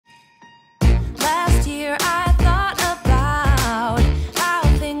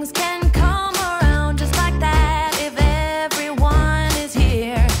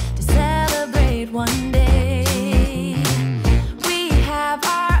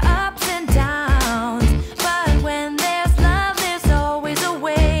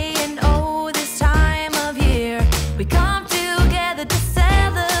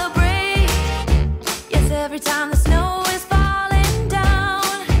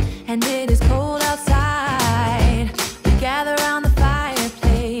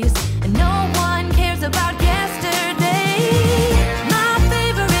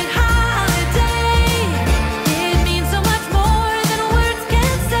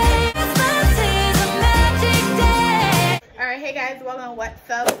what's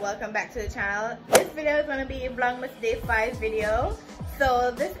up? Welcome back to the channel. This video is going to be Vlogmas Day 5 video. So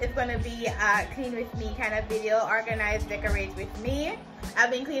this is going to be a clean with me kind of video, organize, decorate with me.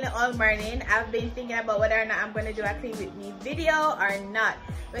 I've been cleaning all morning. I've been thinking about whether or not I'm going to do a clean with me video or not,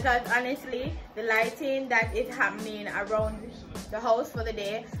 because honestly the lighting that is happening around the house for the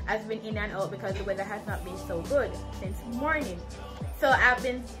day has been in and out because the weather has not been so good since morning. So I've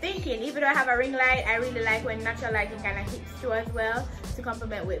been thinking, even though I have a ring light, I really like when natural lighting kind of hits too as well, to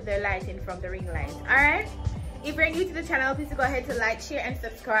complement with the lighting from the ring light. Alright, if you're new to the channel, please go ahead to like, share and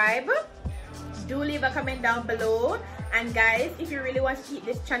subscribe. Do leave a comment down below, and guys, if you really want to keep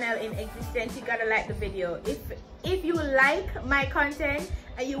this channel in existence, you gotta like the video. If you like my content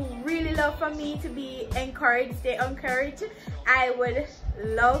and you really love for me to be encouraged, stay encouraged, I would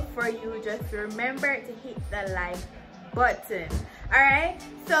love for you just to remember to hit the like button. All right,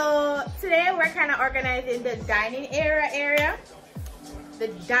 so today we're kind of organizing the dining area. The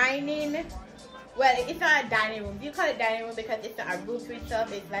dining, well, it's not a dining room. You call it dining room because it's not a room to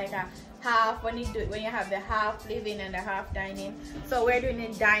itself. It's like a half when you do it, when you have the half living and the half dining. So we're doing the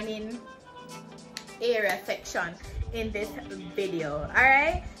dining area section in this video. All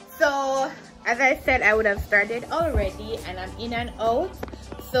right, so as I said, I would have started already and I'm in and out.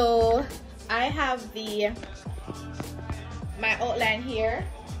 So I have my outline here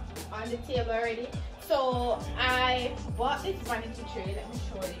on the table already. So I bought this vanity tray. Let me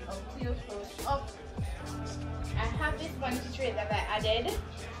show it. I'll clear it up. I have this vanity tray that I added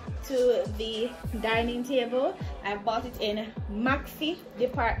to the dining table. I bought it in Maxi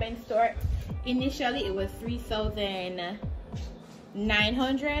department store. Initially it was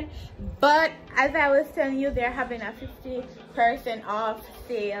 $3,900, but as I was telling you, they're having a 50% off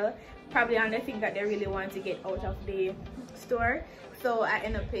sale, probably on the thing that they really want to get out of the store. So I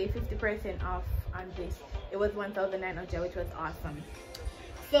ended up paying 50% off on this. It was $1,900, which was awesome.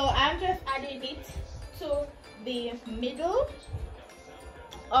 So I'm just adding it to the middle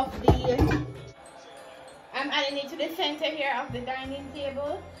of I'm adding it to the center here of the dining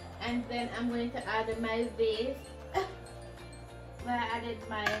table, and then I'm going to add my vase where I added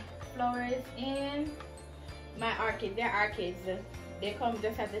my flowers in, my orchids. They're orchids. They come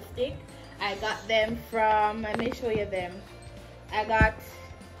just as a stick. I got them from, let me show you them. I got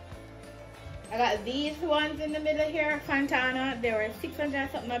these ones in the middle here, Fontana. They were 600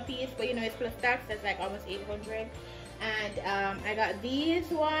 something a piece, but you know it's plus tax, that's like almost 800. And I got these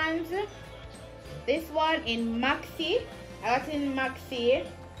ones. This one in Maxi. I got it in Maxi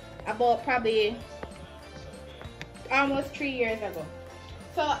about probably almost 3 years ago.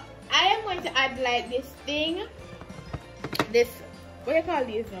 So I am going to add like this thing. This, what do you call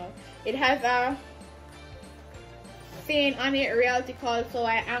these now? It has a saying on it, reality call. So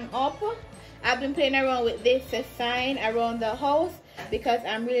I hang up. I've been playing around with this sign around the house because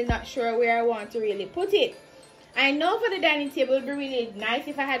I'm really not sure where I want to really put it. I know for the dining table it would be really nice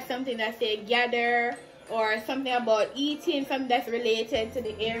if I had something that say gather or something about eating, something that's related to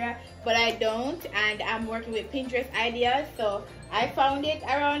the area, but I don't, and I'm working with Pinterest ideas. So I found it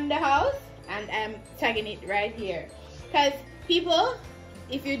around the house and I'm tagging it right here. Because people,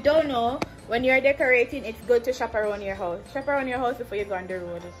 if you don't know, when you're decorating, it's good to shop around your house. Shop around your house before you go on the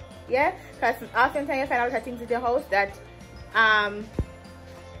road. Yeah, because oftentimes you find out things in your house that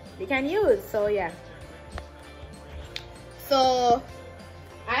you can use. So yeah. So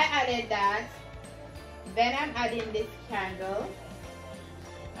I added that. Then I'm adding this candle.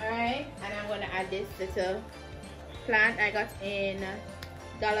 Alright, and I'm gonna add this little plant I got in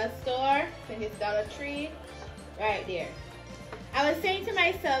dollar store. I think it's Dollar Tree. Right there. I was saying to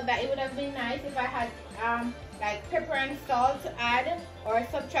myself that it would have been nice if I had like pepper and salt to add, or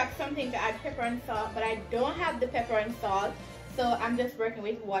subtract something to add pepper and salt, but I don't have the pepper and salt, so I'm just working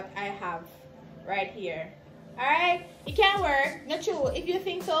with what I have right here. Alright, it can work, not true. If you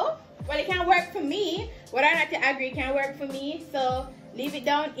think so, well, it can work for me. Whether or not to agree, it can work for me, so leave it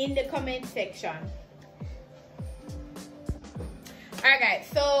down in the comment section. Alright guys,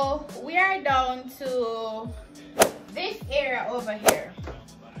 so we are down to this area over here.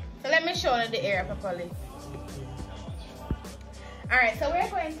 So let me show you the area properly. Alright, so we're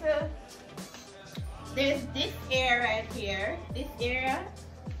going to, there's this area right here. This area,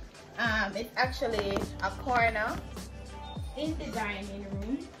 it's actually a corner in the dining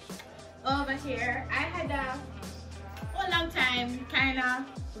room. Over here, I had a long time kind of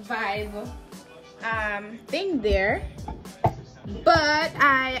vibe thing there, but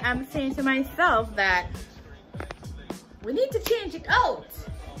I am saying to myself that we need to change it out.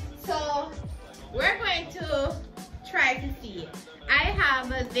 So we're going to try to see. I have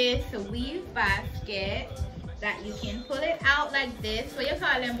this weave basket that you can pull it out like this. What you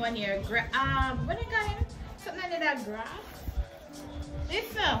call them when you're what you call them? Something like that grass. This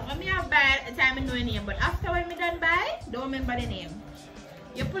when me have buy at the time I know the name, but after when me done buy, don't remember the name.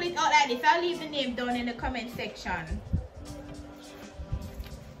 You pull it out like this. I'll leave the name down in the comment section.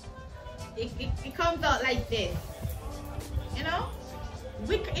 It comes out like this. You know?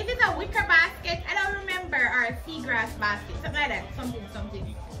 If it's a wicker basket, I don't remember, or a seagrass basket, something like that.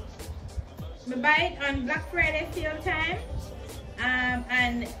 Something. I buy it on Black Friday sale time.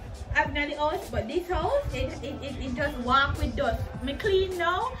 And I've not the house, but this house it just walk with dust. Me clean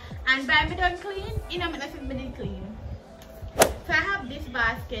now, and by me done clean, you know me nothing but it clean. So I have this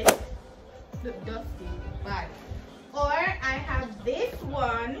basket, look dusty, bad. Or I have this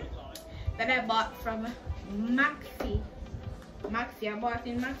one that I bought from Maxi. I bought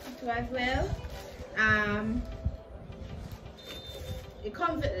in Maxi too as well. It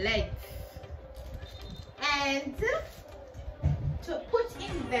comes with legs, and to put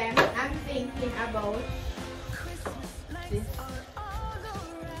in them, I'm thinking about this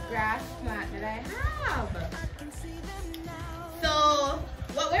grass plant that I have. So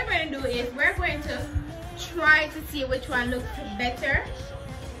what we're going to do is we're going to try to see which one looks better,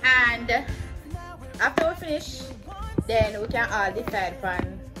 and after we finish, then we can all decide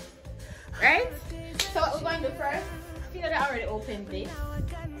on, right? So what we're going to do first, see that I already opened this.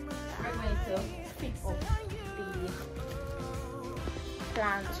 We're going to pick up the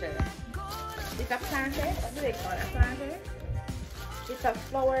planter. It's a planter. What do they call it? A planter? It's a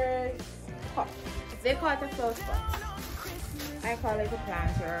flower pot. They call it a flower pot. I call it a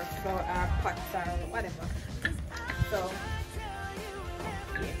planter, flower pot, or whatever. So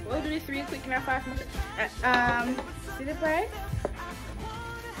yeah, we'll do this real quick and fast. See the price?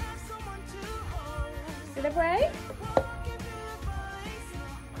 See the price?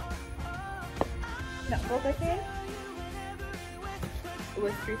 No, focusing. It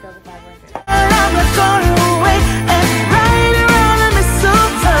was $3,500.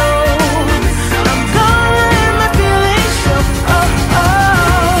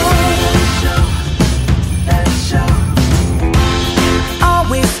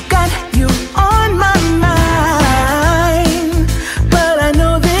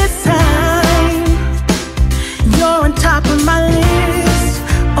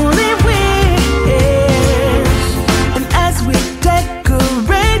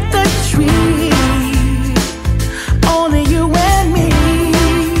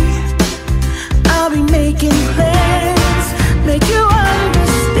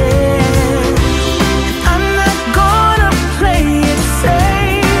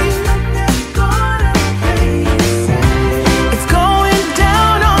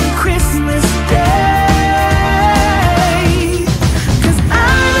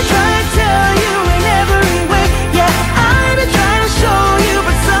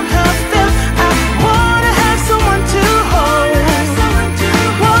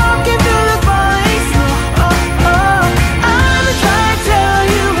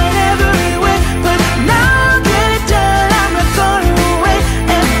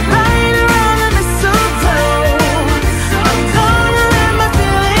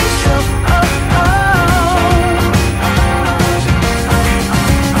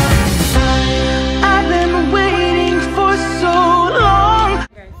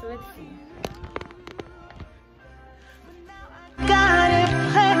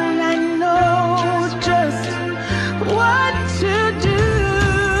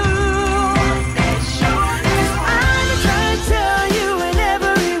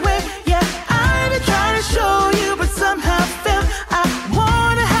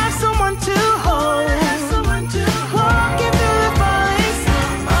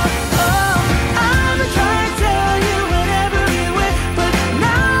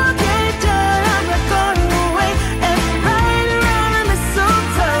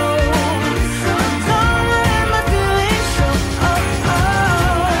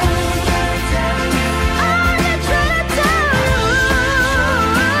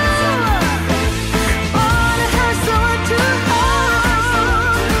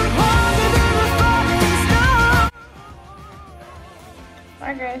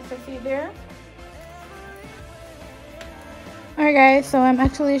 Alright guys, so I'm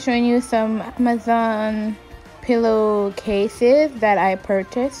actually showing you some Amazon pillow cases that I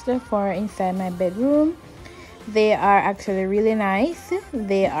purchased for inside my bedroom. They are actually really nice.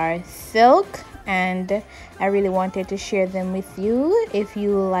 They are silk and I really wanted to share them with you. If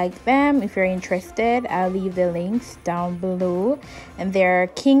you like them, if you're interested, I'll leave the links down below. And they're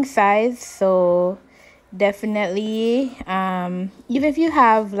king size, so definitely even if you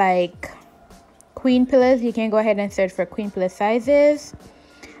have like queen pillows. You can go ahead and search for queen pillow sizes,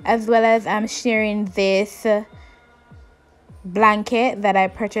 as well as I'm sharing this blanket that I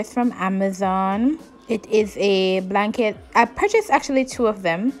purchased from Amazon. It is a blanket. I purchased actually 2 of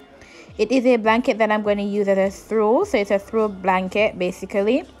them. It is a blanket that I'm going to use as a throw, so it's a throw blanket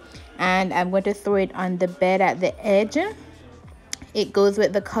basically, and I'm going to throw it on the bed at the edge. It goes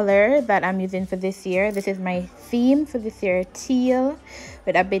with the color that I'm using for this year. This is my theme for this year, teal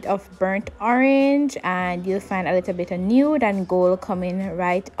with a bit of burnt orange, and you'll find a little bit of nude and gold coming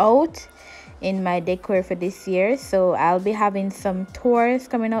right out in my decor for this year. So I'll be having some tours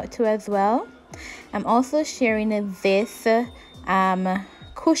coming out too as well. I'm also sharing this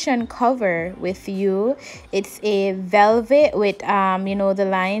cushion cover with you. It's a velvet with you know, the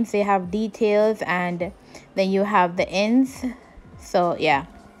lines, they have details, and then you have the ends. So yeah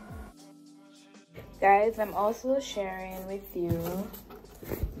guys, I'm also sharing with you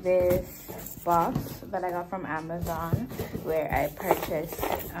this box that I got from Amazon, where I purchased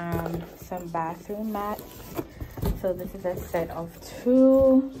some bathroom mats. So this is a set of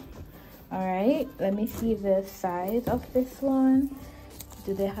 2. All right, let me see the size of this one.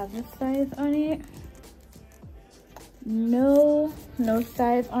 Do they have a size on it? No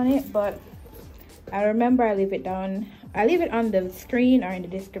size on it, but I remember I leave it down. I leave it on the screen or in the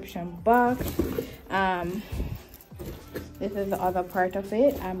description box. This is the other part of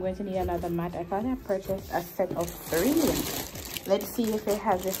it. I'm going to need another mat. I thought I purchased a set of 3. Let's see if it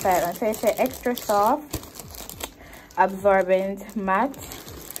has the size on. So it's an extra soft absorbent mat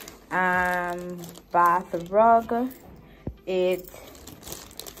bath rug. It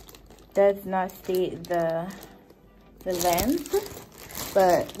does not state the length,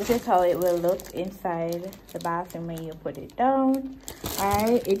 but this is how it will look inside the bathroom when you put it down. All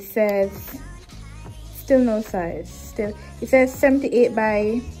right, it says still no size. Still, it says 78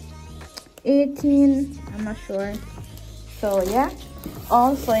 by 18. I'm not sure. So yeah,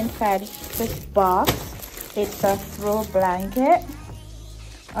 also inside this box, it's a throw blanket.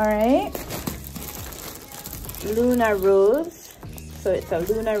 All right, Luna Rose. So it's a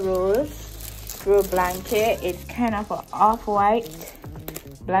Luna Rose throw blanket. It's kind of an off-white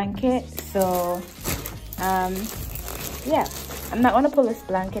blanket. So yeah, I'm not gonna pull this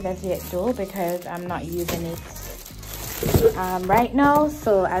blanket as yet though, because I'm not using it right now.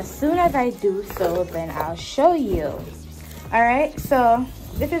 So as soon as I do so, then I'll show you. All right, so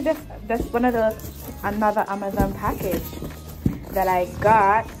this is just one of those, another Amazon package that I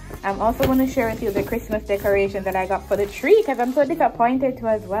got. I'm also going to share with you the Christmas decoration that I got for the tree, because I'm so disappointed too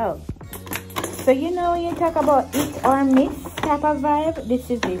as well. So you know, when you talk about it or miss type of vibe, this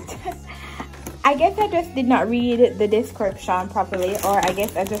is it. I guess I just did not read the description properly, or I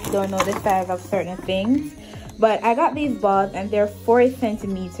guess I just don't know the size of certain things. But I got these balls and they're 4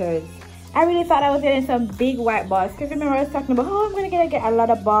 centimeters. I really thought I was getting some big white balls, because remember I was talking about, oh, I'm going to get a lot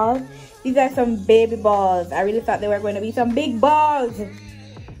of balls. These are some baby balls. I really thought they were going to be some big balls.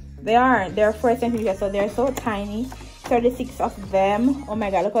 They aren't. They're 4 centimeters, so they're so tiny. 36 of them. Oh my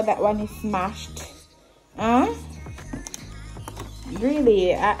god, look how that one is smashed.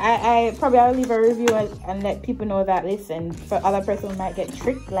 Really, I probably I'll leave a review and let people know that, listen, for other person who might get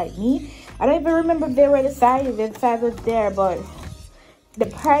tricked like me. I don't even remember if they were the size was there, but the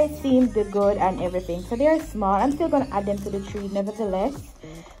price seemed good and everything. So they're small. I'm still gonna add them to the tree nevertheless.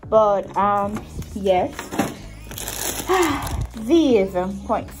 But yes. These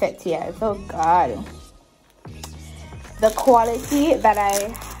poinsettias, oh god, the quality that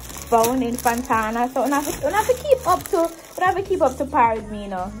I found in Fontana. So I have to keep up to par with me, you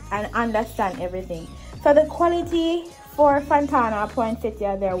know, and understand everything. So the quality for Fontana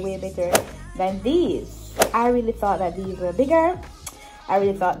poinsettia, they're way better than these. I really thought that these were bigger. I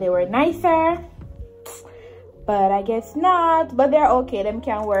really thought they were nicer, but I guess not. But they're okay, them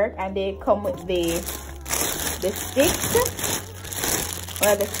can work, and they come with the sticks.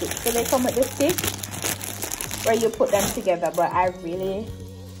 Or the sticks. So they come with the sticks where you put them together. But I'm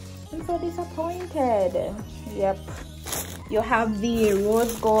so disappointed. Yep. You have the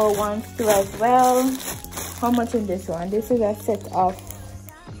rose gold ones too as well. How much in this one? This is a set of,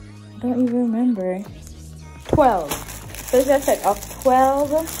 I don't even remember, 12. So it's a set of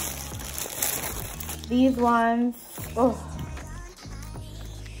 12. These ones, oh,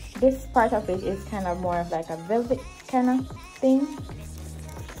 this part of it is kind of more of like a velvet kind of thing.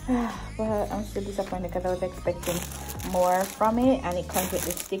 But I'm still disappointed because I was expecting more from it, and it comes with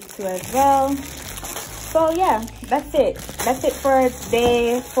the stick too as well. So yeah, that's it for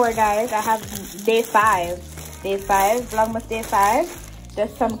day 4, guys. I have day 5, Vlogmas day 5.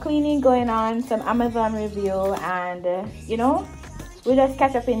 Just some cleaning going on, some Amazon review, and you know, we'll just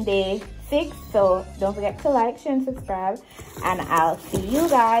catch up in day 6. So don't forget to like, share, and subscribe. And I'll see you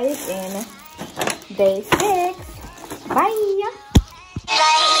guys in day 6. Bye.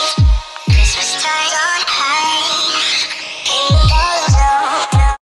 Christmas time.